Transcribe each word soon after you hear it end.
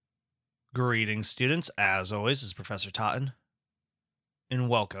Greetings, students. As always, is Professor Totten, and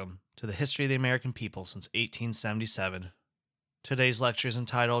welcome to the History of the American People since 1877. Today's lecture is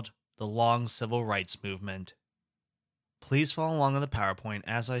entitled The Long Civil Rights Movement. Please follow along on the PowerPoint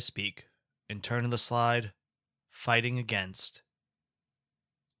as I speak, and turn to the slide Fighting Against.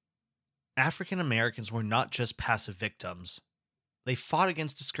 African Americans were not just passive victims. They fought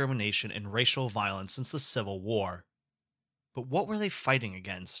against discrimination and racial violence since the Civil War. But what were they fighting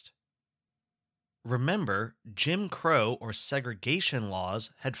against? Remember, Jim Crow or segregation laws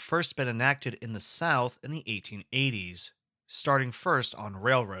had first been enacted in the South in the 1880s, starting first on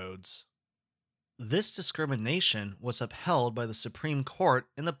railroads. This discrimination was upheld by the Supreme Court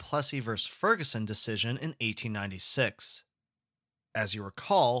in the Plessy v. Ferguson decision in 1896. As you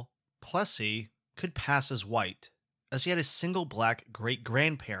recall, Plessy could pass as white, as he had a single black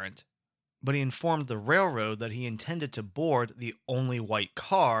great-grandparent, but he informed the railroad that he intended to board the only white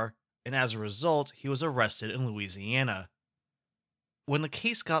car, and as a result, he was arrested in Louisiana. When the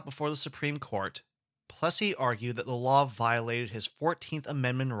case got before the Supreme Court, Plessy argued that the law violated his 14th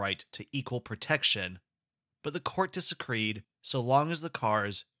Amendment right to equal protection, but the court disagreed so long as the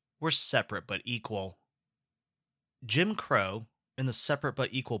cars were separate but equal. Jim Crow and the separate but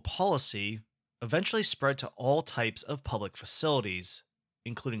equal policy eventually spread to all types of public facilities,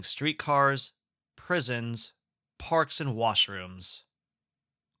 including streetcars, prisons, parks, and washrooms.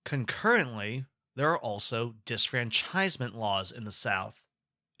 Concurrently, there are also disfranchisement laws in the South,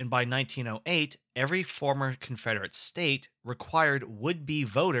 and by 1908, every former Confederate state required would-be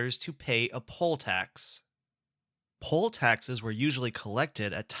voters to pay a poll tax. Poll taxes were usually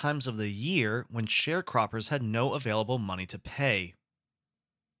collected at times of the year when sharecroppers had no available money to pay.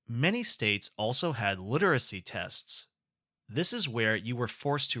 Many states also had literacy tests. This is where you were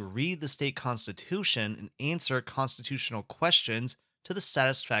forced to read the state constitution and answer constitutional questions to the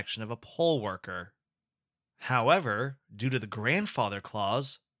satisfaction of a poll worker. However, due to the grandfather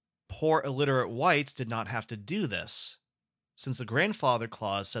clause, poor illiterate whites did not have to do this, since the grandfather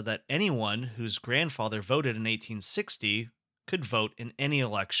clause said that anyone whose grandfather voted in 1860 could vote in any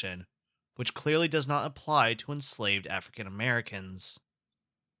election, which clearly does not apply to enslaved African Americans.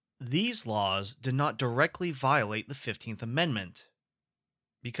 These laws did not directly violate the 15th Amendment,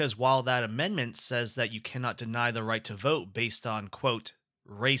 because while that amendment says that you cannot deny the right to vote based on, quote,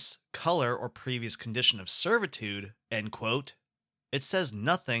 race, color, or previous condition of servitude, end quote, it says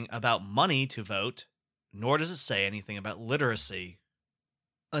nothing about money to vote, nor does it say anything about literacy.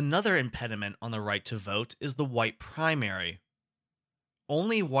 Another impediment on the right to vote is the white primary.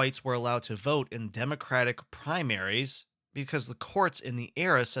 Only whites were allowed to vote in Democratic primaries because the courts in the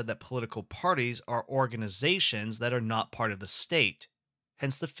era said that political parties are organizations that are not part of the state.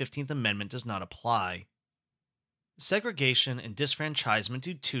 Hence, the 15th Amendment does not apply. Segregation and disfranchisement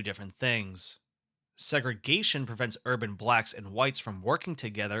do two different things. Segregation prevents urban blacks and whites from working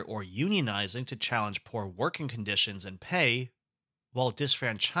together or unionizing to challenge poor working conditions and pay, while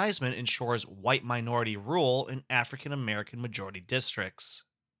disfranchisement ensures white minority rule in African American majority districts.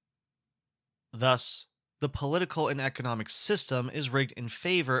 Thus, the political and economic system is rigged in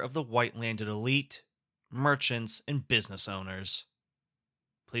favor of the white landed elite, merchants, and business owners.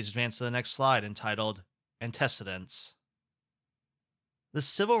 Please advance to the next slide entitled Antecedents. The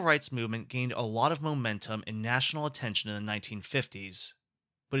civil rights movement gained a lot of momentum and national attention in the 1950s,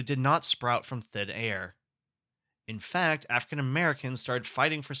 but it did not sprout from thin air. In fact, African Americans started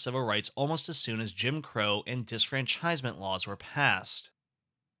fighting for civil rights almost as soon as Jim Crow and disfranchisement laws were passed.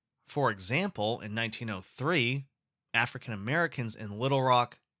 For example, in 1903, African Americans in Little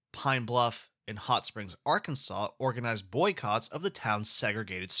Rock, Pine Bluff, in Hot Springs, Arkansas, organized boycotts of the town's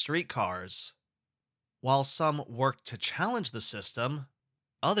segregated streetcars. While some worked to challenge the system,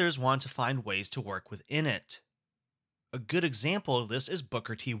 others wanted to find ways to work within it. A good example of this is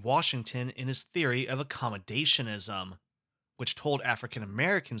Booker T. Washington in his theory of accommodationism, which told African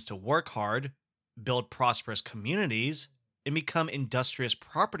Americans to work hard, build prosperous communities, and become industrious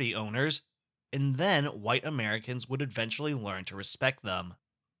property owners, and then white Americans would eventually learn to respect them.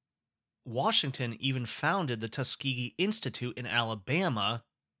 Washington even founded the Tuskegee Institute in Alabama,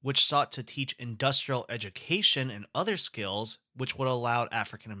 which sought to teach industrial education and other skills which would allow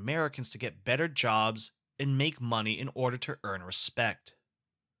African Americans to get better jobs and make money in order to earn respect.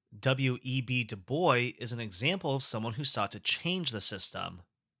 W.E.B. Du Bois is an example of someone who sought to change the system.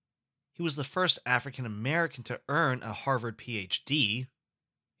 He was the first African American to earn a Harvard Ph.D.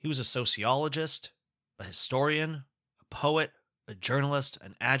 He was a sociologist, a historian, a poet, a journalist,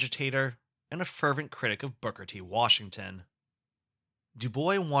 an agitator, and a fervent critic of Booker T. Washington. Du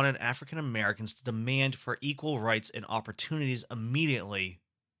Bois wanted African Americans to demand for equal rights and opportunities immediately,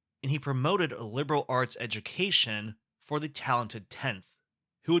 and he promoted a liberal arts education for the talented 10th,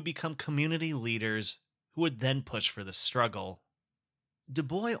 who would become community leaders who would then push for the struggle. Du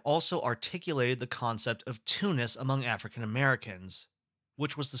Bois also articulated the concept of two-ness among African Americans,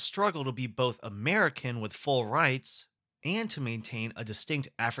 which was the struggle to be both American with full rights and to maintain a distinct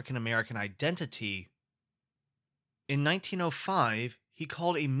African American identity. In 1905, he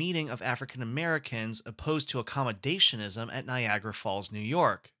called a meeting of African Americans opposed to accommodationism at Niagara Falls, New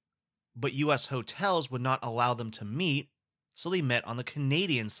York, but U.S. hotels would not allow them to meet, so they met on the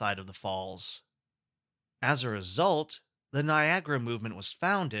Canadian side of the falls. As a result, the Niagara Movement was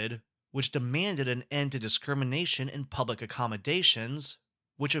founded, which demanded an end to discrimination in public accommodations,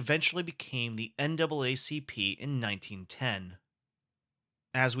 which eventually became the NAACP in 1910.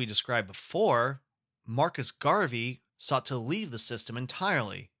 As we described before, Marcus Garvey sought to leave the system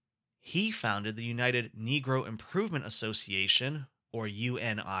entirely. He founded the United Negro Improvement Association, or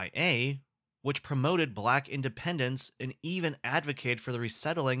UNIA, which promoted black independence and even advocated for the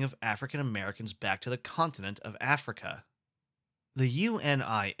resettling of African Americans back to the continent of Africa. The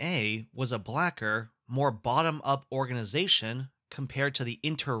UNIA was a blacker, more bottom-up organization compared to the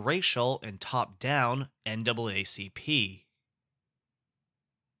interracial and top-down NAACP.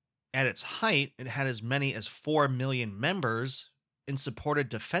 At its height, it had as many as 4 million members and supported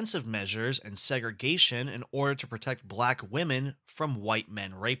defensive measures and segregation in order to protect black women from white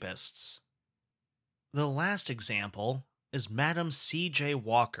men rapists. The last example is Madam C.J.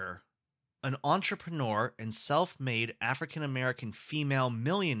 Walker, an entrepreneur and self-made African-American female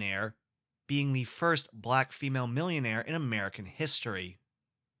millionaire, being the first black female millionaire in American history.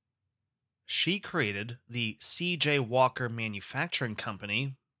 She created the C.J. Walker Manufacturing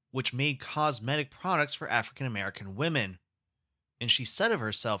Company, which made cosmetic products for African American women. And she said of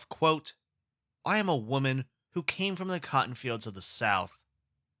herself, quote, "I am a woman who came from the cotton fields of the South.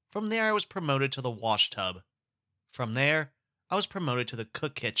 From there I was promoted to the wash tub. From there I was promoted to the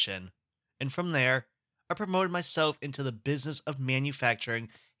cook kitchen. And from there I promoted myself into the business of manufacturing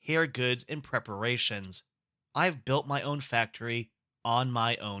hair goods and preparations. I've built my own factory on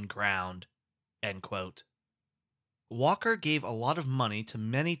my own ground." End quote. Walker gave a lot of money to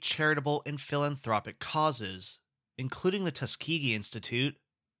many charitable and philanthropic causes, including the Tuskegee Institute,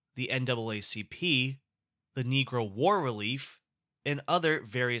 the NAACP, the Negro War Relief, and other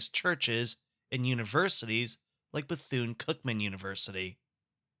various churches and universities like Bethune-Cookman University.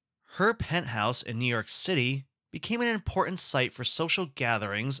 Her penthouse in New York City became an important site for social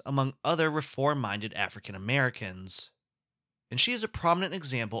gatherings among other reform-minded African Americans. And she is a prominent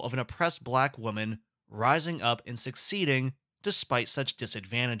example of an oppressed black woman rising up and succeeding despite such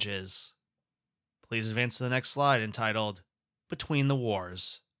disadvantages. Please advance to the next slide entitled, Between the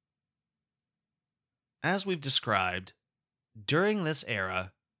Wars. As we've described, during this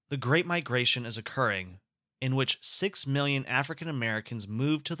era, the Great Migration is occurring, in which 6 million African Americans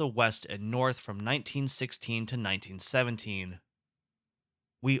moved to the west and north from 1916 to 1917.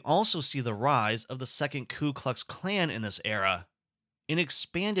 We also see the rise of the Second Ku Klux Klan in this era, and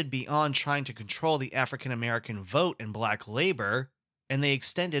expanded beyond trying to control the African American vote and black labor, and they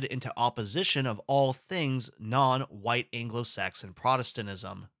extended into opposition of all things non-white Anglo-Saxon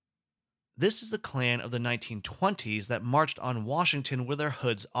Protestantism. This is the Klan of the 1920s that marched on Washington with their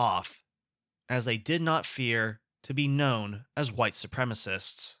hoods off, as they did not fear to be known as white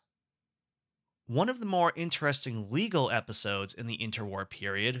supremacists. One of the more interesting legal episodes in the interwar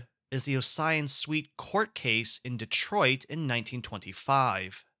period is the Ossian Sweet court case in Detroit in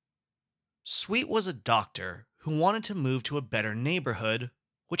 1925. Sweet was a doctor who wanted to move to a better neighborhood,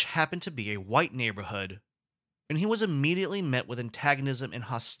 which happened to be a white neighborhood, and he was immediately met with antagonism and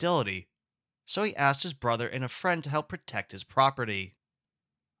hostility, so he asked his brother and a friend to help protect his property.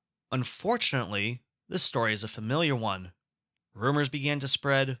 Unfortunately, this story is a familiar one. Rumors began to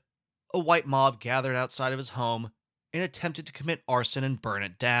spread. A white mob gathered outside of his home and attempted to commit arson and burn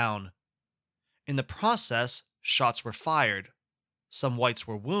it down. In the process, shots were fired, some whites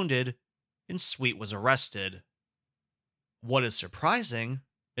were wounded, and Sweet was arrested. What is surprising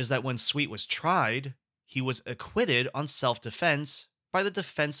is that when Sweet was tried, he was acquitted on self-defense by the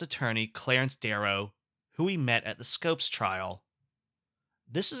defense attorney Clarence Darrow, who he met at the Scopes trial.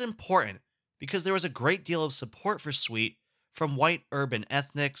 This is important because there was a great deal of support for Sweet from white urban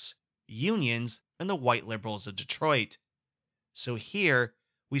ethnics, unions, and the white liberals of Detroit. So here,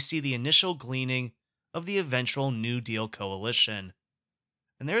 we see the initial gleaning of the eventual New Deal coalition.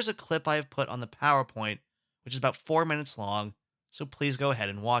 And there's a clip I have put on the PowerPoint, which is about 4 minutes long, so please go ahead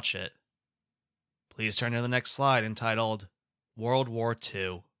and watch it. Please turn to the next slide entitled, World War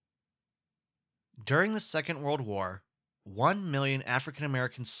II. During the Second World War, 1 million African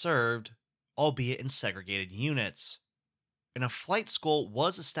Americans served, albeit in segregated units. And a flight school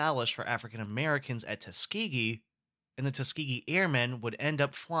was established for African Americans at Tuskegee, and the Tuskegee Airmen would end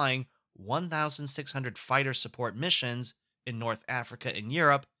up flying 1,600 fighter support missions in North Africa and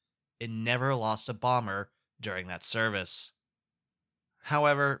Europe and never lost a bomber during that service.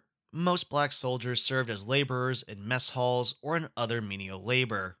 However, most black soldiers served as laborers in mess halls or in other menial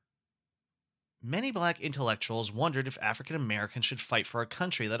labor. Many black intellectuals wondered if African Americans should fight for a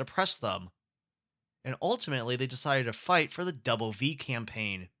country that oppressed them, and ultimately they decided to fight for the Double V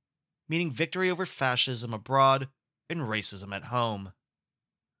campaign, meaning victory over fascism abroad and racism at home.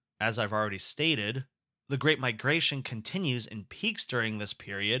 As I've already stated, the Great Migration continues and peaks during this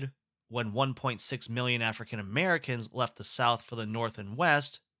period, when 1.6 million African Americans left the South for the North and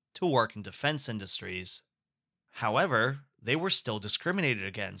West to work in defense industries. However, they were still discriminated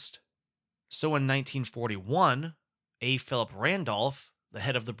against. So in 1941, A. Philip Randolph, the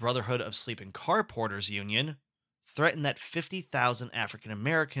head of the Brotherhood of Sleeping Car Porters Union, threatened that 50,000 African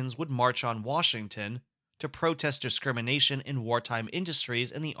Americans would march on Washington to protest discrimination in wartime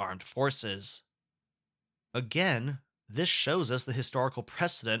industries and the armed forces. Again, this shows us the historical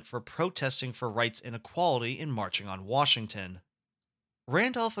precedent for protesting for rights and equality and marching on Washington.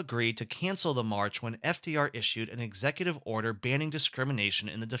 Randolph agreed to cancel the march when FDR issued an executive order banning discrimination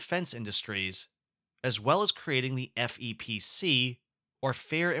in the defense industries, as well as creating the FEPC, or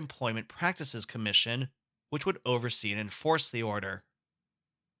Fair Employment Practices Commission, which would oversee and enforce the order.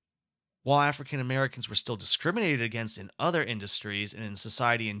 While African Americans were still discriminated against in other industries and in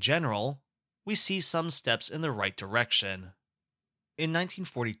society in general, we see some steps in the right direction. In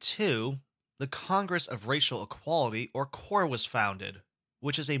 1942, the Congress of Racial Equality, or CORE, was founded,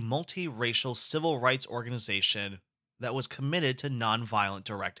 which is a multi-racial civil rights organization that was committed to nonviolent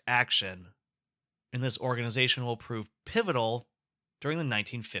direct action. And this organization will prove pivotal during the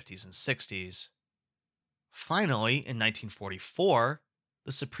 1950s and 60s. Finally, in 1944,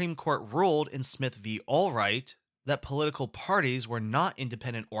 the Supreme Court ruled in Smith v. Allwright that political parties were not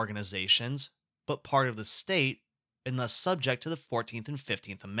independent organizations, but part of the state, and thus subject to the 14th and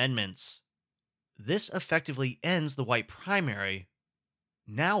 15th Amendments. This effectively ends the white primary.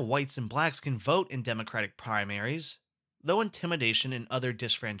 Now whites and blacks can vote in Democratic primaries, though intimidation and other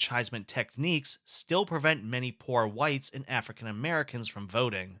disfranchisement techniques still prevent many poor whites and African Americans from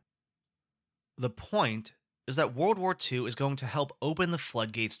voting. The point is that World War II is going to help open the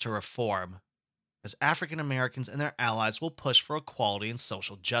floodgates to reform, as African Americans and their allies will push for equality and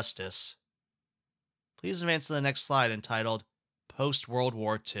social justice. Please advance to the next slide entitled Post-World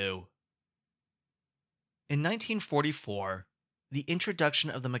War II. In 1944, the introduction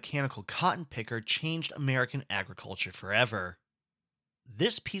of the mechanical cotton picker changed American agriculture forever.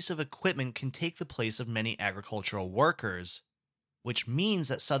 This piece of equipment can take the place of many agricultural workers, which means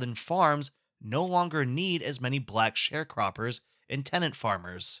that southern farms no longer need as many black sharecroppers and tenant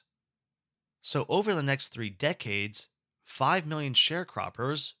farmers. So over the next 3 decades, 5 million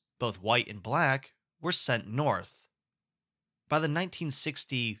sharecroppers, both white and black, were sent north. By the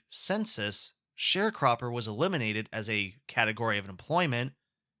 1960 census, sharecropper was eliminated as a category of employment,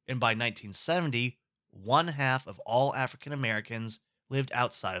 and by 1970, 1/2 of all African Americans lived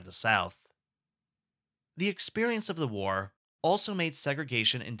outside of the South. The experience of the war also made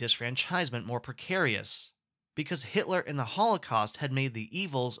segregation and disfranchisement more precarious, because Hitler and the Holocaust had made the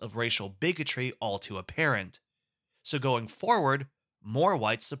evils of racial bigotry all too apparent. So going forward, more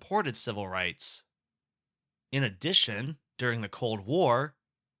whites supported civil rights. In addition, during the Cold War,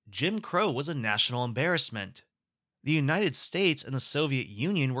 Jim Crow was a national embarrassment. The United States and the Soviet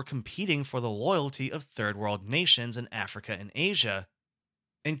Union were competing for the loyalty of third world nations in Africa and Asia,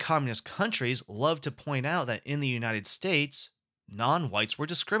 and communist countries loved to point out that in the United States, non-whites were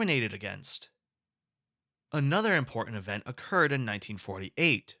discriminated against. Another important event occurred in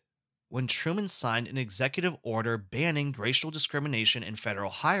 1948, when Truman signed an executive order banning racial discrimination in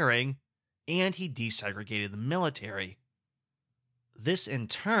federal hiring, and he desegregated the military. This in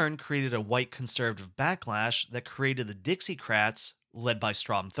turn created a white conservative backlash that created the Dixiecrats, led by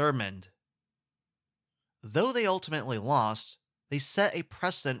Strom Thurmond. Though they ultimately lost, they set a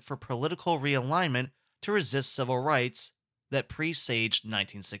precedent for political realignment to resist civil rights that presaged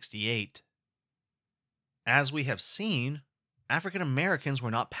 1968. As we have seen, African Americans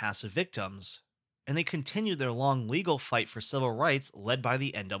were not passive victims, and they continued their long legal fight for civil rights led by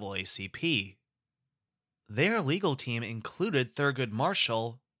the NAACP. Their legal team included Thurgood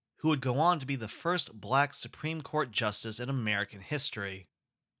Marshall, who would go on to be the first black Supreme Court justice in American history.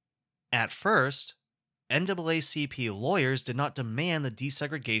 At first, NAACP lawyers did not demand the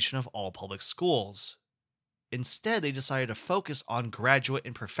desegregation of all public schools. Instead, they decided to focus on graduate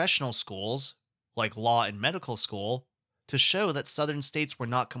and professional schools, like law and medical school, to show that Southern states were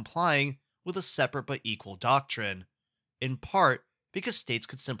not complying with a separate but equal doctrine, in part because states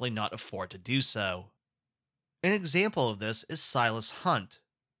could simply not afford to do so. An example of this is Silas Hunt,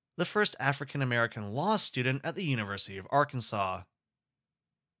 the first African American law student at the University of Arkansas.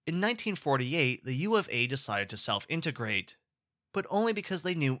 In 1948, the U of A decided to self integrate, but only because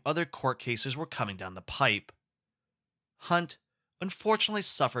they knew other court cases were coming down the pipe. Hunt unfortunately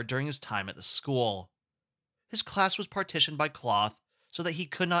suffered during his time at the school. His class was partitioned by cloth so that he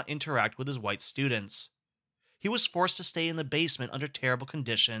could not interact with his white students. He was forced to stay in the basement under terrible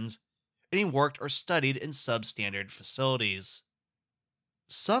conditions, and he worked or studied in substandard facilities.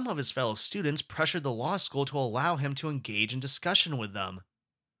 Some of his fellow students pressured the law school to allow him to engage in discussion with them,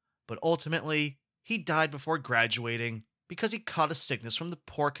 but ultimately, he died before graduating because he caught a sickness from the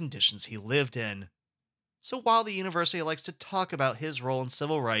poor conditions he lived in. So while the university likes to talk about his role in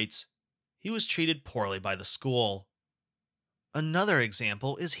civil rights, he was treated poorly by the school. Another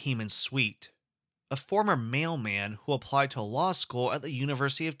example is Heman Sweet, a former mailman who applied to law school at the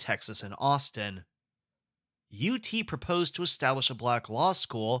University of Texas in Austin. UT proposed to establish a black law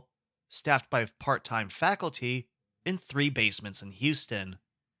school, staffed by part-time faculty, in 3 basements in Houston.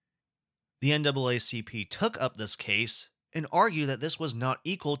 The NAACP took up this case and argued that this was not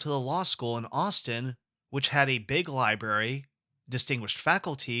equal to the law school in Austin, which had a big library, distinguished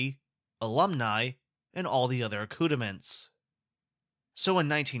faculty, alumni, and all the other accoutrements. So in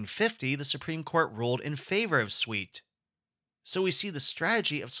 1950, the Supreme Court ruled in favor of Sweet. So we see the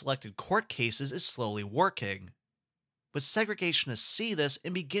strategy of selected court cases is slowly working. But segregationists see this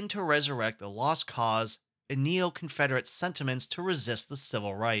and begin to resurrect the lost cause and neo-Confederate sentiments to resist the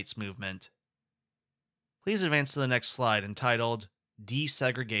civil rights movement. Please advance to the next slide entitled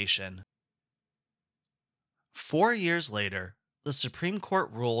Desegregation. 4 years later, the Supreme Court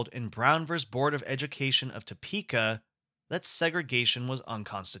ruled in Brown v. Board of Education of Topeka that segregation was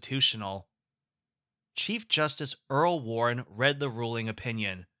unconstitutional. Chief Justice Earl Warren read the ruling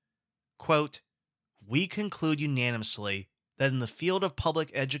opinion. Quote, "We conclude unanimously that in the field of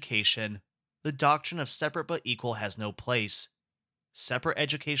public education, the doctrine of separate but equal has no place. Separate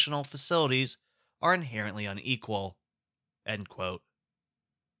educational facilities are inherently unequal." End quote.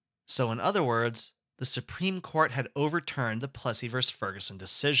 So in other words, the Supreme Court had overturned the Plessy v. Ferguson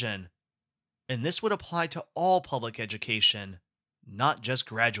decision, and this would apply to all public education, not just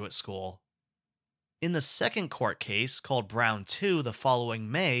graduate school. In the second court case, called Brown 2 the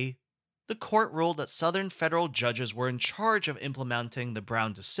following May, the court ruled that Southern federal judges were in charge of implementing the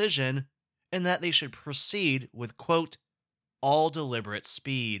Brown decision and that they should proceed with, quote, all deliberate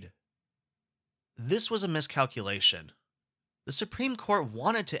speed. This was a miscalculation. The Supreme Court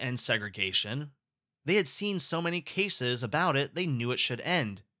wanted to end segregation. They had seen so many cases about it, they knew it should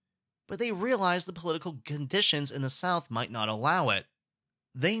end. But they realized the political conditions in the South might not allow it.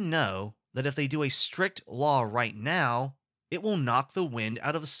 They know that if they do a strict law right now, it will knock the wind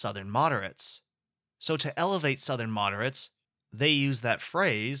out of the Southern moderates. So to elevate Southern moderates, they use that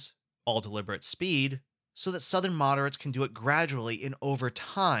phrase, all deliberate speed, so that Southern moderates can do it gradually and over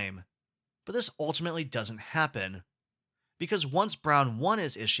time. But this ultimately doesn't happen. Because once Brown 1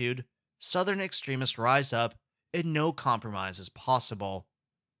 is issued, Southern extremists rise up and no compromise is possible.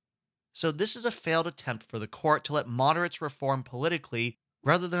 So this is a failed attempt for the court to let moderates reform politically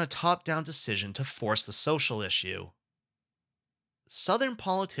rather than a top-down decision to force the social issue. Southern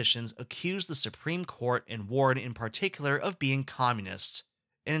politicians accuse the Supreme Court and Warren in particular of being communists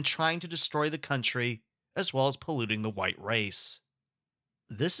and in trying to destroy the country as well as polluting the white race.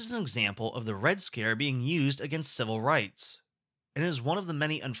 This is an example of the Red Scare being used against civil rights, and is one of the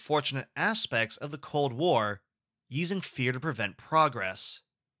many unfortunate aspects of the Cold War, using fear to prevent progress.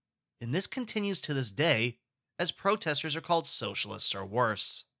 And this continues to this day, as protesters are called socialists or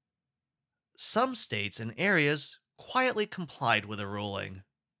worse. Some states and areas quietly complied with the ruling.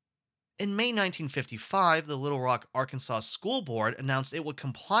 In May 1955, the Little Rock, Arkansas School Board announced it would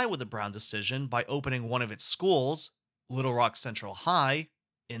comply with the Brown decision by opening one of its schools, Little Rock Central High,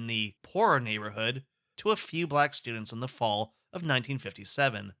 in the poorer neighborhood, to a few black students in the fall of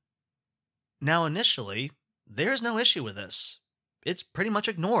 1957. Now initially, there's no issue with this. It's pretty much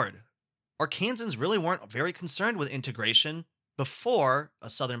ignored. Arkansans really weren't very concerned with integration before a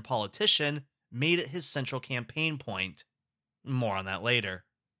Southern politician made it his central campaign point. More on that later.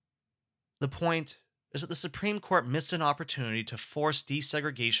 The point is that the Supreme Court missed an opportunity to force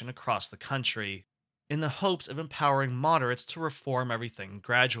desegregation across the country, in the hopes of empowering moderates to reform everything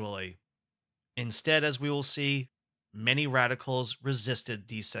gradually. Instead, as we will see, many radicals resisted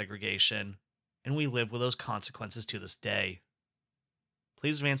desegregation, and we live with those consequences to this day.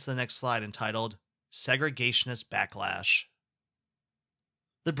 Please advance to the next slide entitled Segregationist Backlash.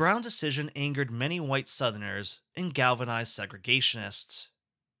 The Brown decision angered many white Southerners and galvanized segregationists.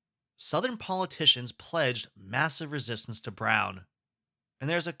 Southern politicians pledged massive resistance to Brown, and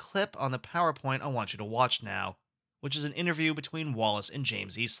there's a clip on the PowerPoint I want you to watch now, which is an interview between Wallace and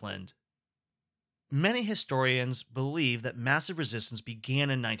James Eastland. Many historians believe that massive resistance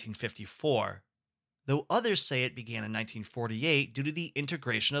began in 1954, though others say it began in 1948 due to the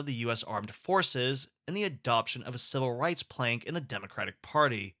integration of the U.S. Armed Forces and the adoption of a civil rights plank in the Democratic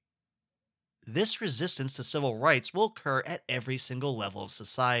Party. This resistance to civil rights will occur at every single level of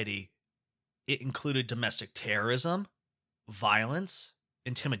society. It included domestic terrorism, violence,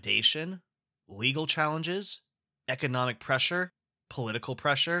 intimidation, legal challenges, economic pressure, political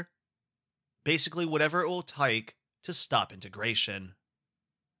pressure, basically whatever it will take to stop integration.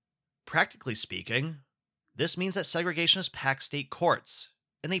 Practically speaking, this means that segregationists pack state courts,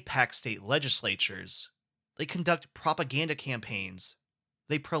 and they pack state legislatures. They conduct propaganda campaigns,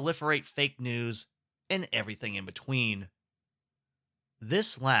 they proliferate fake news, and everything in between.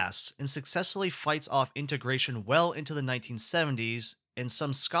 This lasts and successfully fights off integration well into the 1970s, and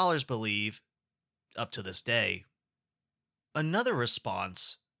some scholars believe, up to this day. Another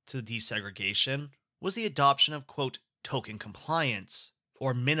response to desegregation was the adoption of, quote, token compliance,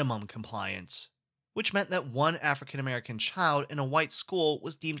 or minimum compliance, which meant that one African American child in a white school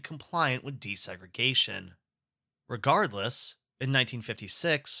was deemed compliant with desegregation. Regardless, in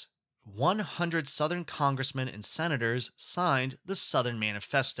 1956, 100 Southern congressmen and senators signed the Southern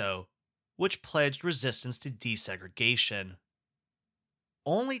Manifesto, which pledged resistance to desegregation.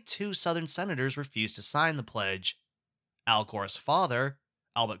 Only 2 Southern senators refused to sign the pledge: Al Gore's father,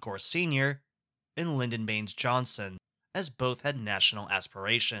 Albert Gore Sr., and Lyndon Baines Johnson, as both had national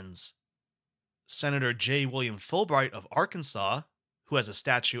aspirations. Senator J. William Fulbright of Arkansas, who has a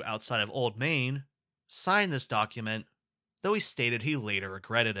statue outside of Old Main, signed this document, though he stated he later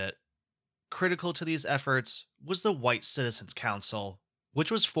regretted it. Critical to these efforts was the White Citizens Council,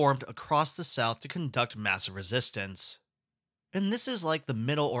 which was formed across the South to conduct massive resistance. And this is like the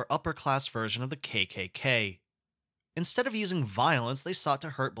middle or upper class version of the KKK. Instead of using violence, they sought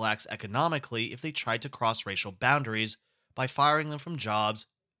to hurt blacks economically if they tried to cross racial boundaries by firing them from jobs,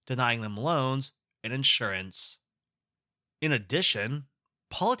 denying them loans, and insurance. In addition,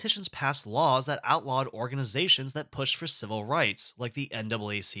 politicians passed laws that outlawed organizations that pushed for civil rights, like the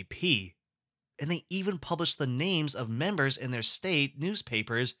NAACP, and they even published the names of members in their state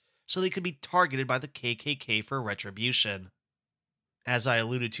newspapers so they could be targeted by the KKK for retribution. As I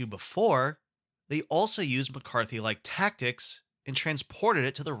alluded to before, they also used McCarthy-like tactics and transported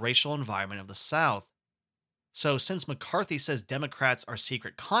it to the racial environment of the South. So since McCarthy says Democrats are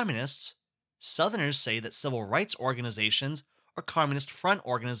secret communists, Southerners say that civil rights organizations are Communist Front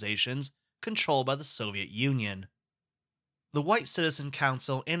organizations controlled by the Soviet Union. The White Citizen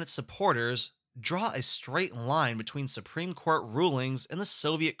Council and its supporters draw a straight line between Supreme Court rulings and the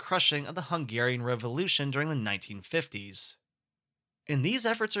Soviet crushing of the Hungarian Revolution during the 1950s. And these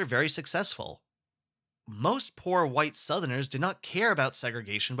efforts are very successful. Most poor white Southerners did not care about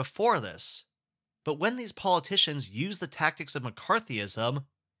segregation before this, but when these politicians use the tactics of McCarthyism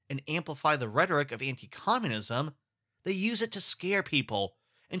and amplify the rhetoric of anti-communism, they use it to scare people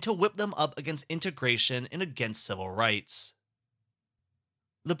and to whip them up against integration and against civil rights.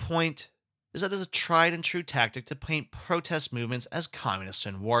 The point is that it is a tried and true tactic to paint protest movements as communist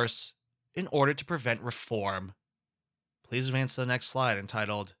and worse, in order to prevent reform. Please advance to the next slide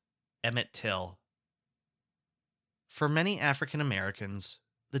entitled Emmett Till. For many African Americans,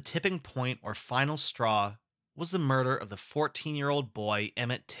 the tipping point or final straw was the murder of the 14-year-old boy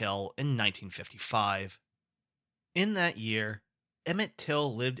Emmett Till in 1955. In that year, Emmett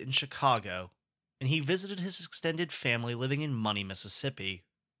Till lived in Chicago, and he visited his extended family living in Money, Mississippi.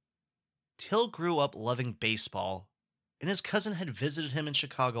 Till grew up loving baseball, and his cousin had visited him in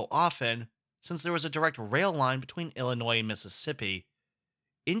Chicago often since there was a direct rail line between Illinois and Mississippi,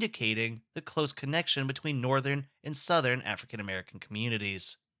 indicating the close connection between northern and southern African American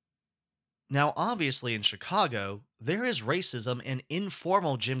communities. Now, obviously in Chicago, there is racism and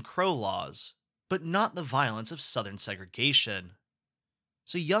informal Jim Crow laws, but not the violence of Southern segregation.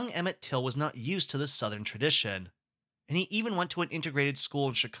 So young Emmett Till was not used to the Southern tradition, and he even went to an integrated school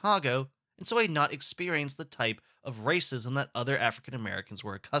in Chicago, and so he had not experienced the type of racism that other African Americans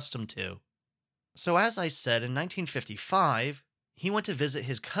were accustomed to. So as I said, in 1955, he went to visit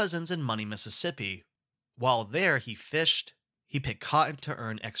his cousins in Money, Mississippi. While there, he fished, he picked cotton to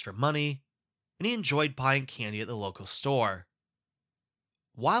earn extra money, and he enjoyed buying candy at the local store.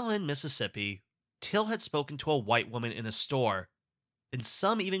 While in Mississippi, Till had spoken to a white woman in a store, and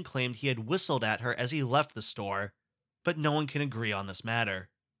some even claimed he had whistled at her as he left the store, but no one can agree on this matter.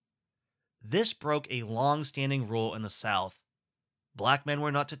 This broke a long standing rule in the South. Black men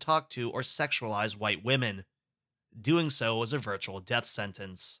were not to talk to or sexualize white women. Doing so was a virtual death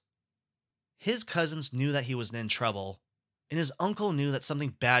sentence. His cousins knew that he was in trouble, and his uncle knew that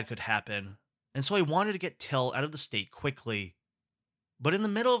something bad could happen, and so he wanted to get Till out of the state quickly. But in the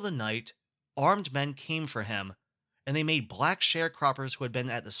middle of the night, armed men came for him, and they made black sharecroppers who had been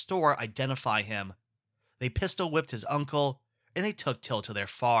at the store identify him. They pistol whipped his uncle, and they took Till to their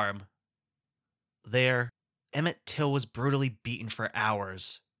farm. There, Emmett Till was brutally beaten for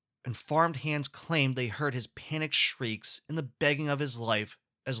hours, and farmed hands claimed they heard his panicked shrieks and the begging of his life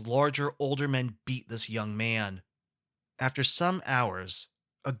as larger, older men beat this young man. After some hours,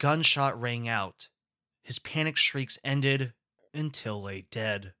 a gunshot rang out. His panicked shrieks ended, and Till lay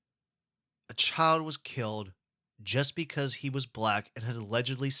dead. A child was killed just because he was black and had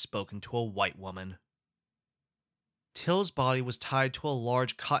allegedly spoken to a white woman. Till's body was tied to a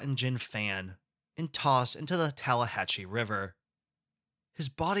large cotton gin fan and tossed into the Tallahatchie River. His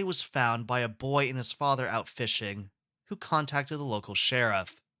body was found by a boy and his father out fishing, who contacted the local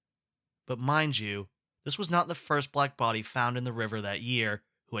sheriff. But mind you, this was not the first black body found in the river that year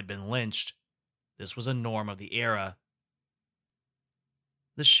who had been lynched. This was a norm of the era.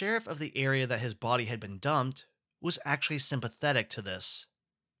 The sheriff of the area that his body had been dumped was actually sympathetic to this.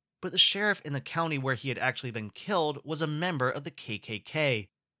 But the sheriff in the county where he had actually been killed was a member of the KKK,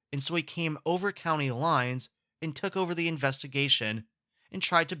 and so he came over county lines and took over the investigation and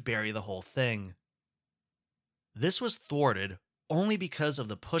tried to bury the whole thing. This was thwarted only because of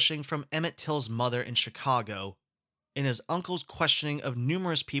the pushing from Emmett Till's mother in Chicago and his uncle's questioning of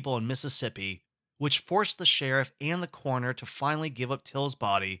numerous people in Mississippi, which forced the sheriff and the coroner to finally give up Till's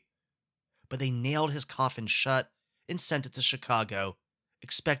body. But they nailed his coffin shut and sent it to Chicago,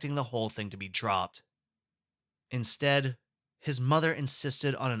 expecting the whole thing to be dropped. Instead, his mother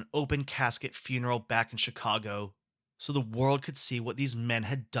insisted on an open casket funeral back in Chicago so the world could see what these men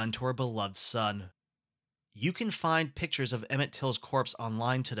had done to her beloved son. You can find pictures of Emmett Till's corpse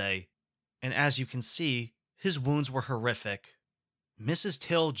online today, and as you can see, his wounds were horrific. Mrs.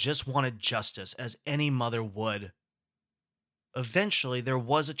 Till just wanted justice, as any mother would. Eventually, there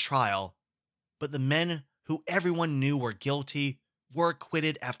was a trial, but the men who everyone knew were guilty were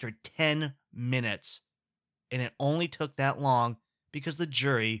acquitted after 10 minutes, and it only took that long because the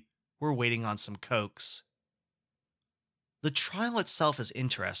jury were waiting on some cokes. The trial itself is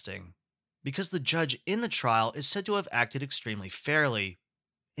interesting, because the judge in the trial is said to have acted extremely fairly,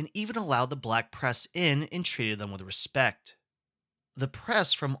 and even allowed the black press in and treated them with respect. The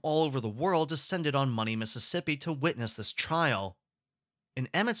press from all over the world descended on Money, Mississippi to witness this trial, and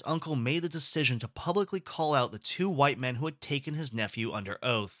Emmett's uncle made the decision to publicly call out the two white men who had taken his nephew under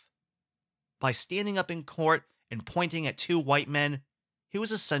oath. By standing up in court and pointing at two white men, he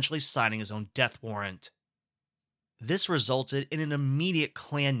was essentially signing his own death warrant. This resulted in an immediate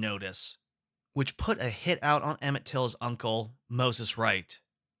Klan notice, which put a hit out on Emmett Till's uncle, Moses Wright.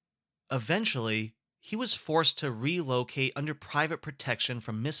 Eventually, he was forced to relocate under private protection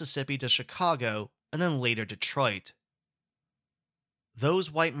from Mississippi to Chicago and then later Detroit.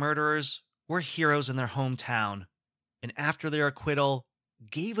 Those white murderers were heroes in their hometown, and after their acquittal,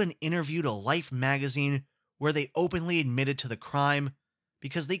 gave an interview to Life magazine where they openly admitted to the crime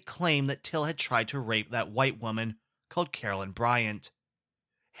because they claimed that Till had tried to rape that white woman called Carolyn Bryant.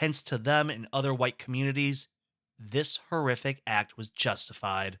 Hence, to them and other white communities, this horrific act was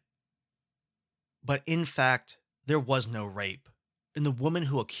justified. But in fact, there was no rape, and the woman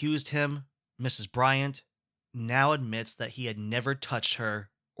who accused him, Mrs. Bryant, now admits that he had never touched her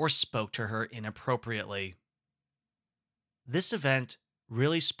or spoke to her inappropriately. This event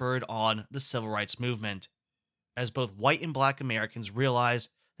really spurred on the civil rights movement, as both white and black Americans realized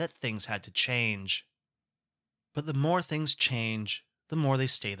that things had to change. But the more things change, the more they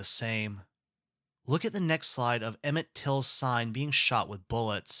stay the same. Look at the next slide of Emmett Till's sign being shot with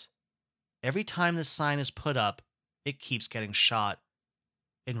bullets. Every time this sign is put up, it keeps getting shot.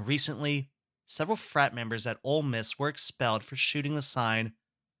 And recently, several frat members at Ole Miss were expelled for shooting the sign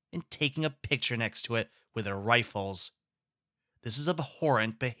and taking a picture next to it with their rifles. This is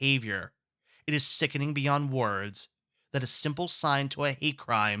abhorrent behavior. It is sickening beyond words that a simple sign to a hate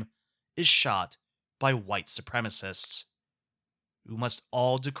crime is shot by white supremacists. We must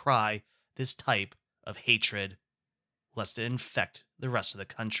all decry this type of hatred, lest it infect the rest of the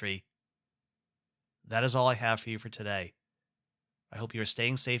country. That is all I have for you for today. I hope you are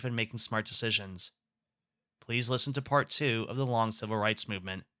staying safe and making smart decisions. Please listen to part 2 of the long civil rights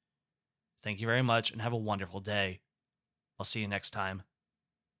movement. Thank you very much and have a wonderful day. I'll see you next time.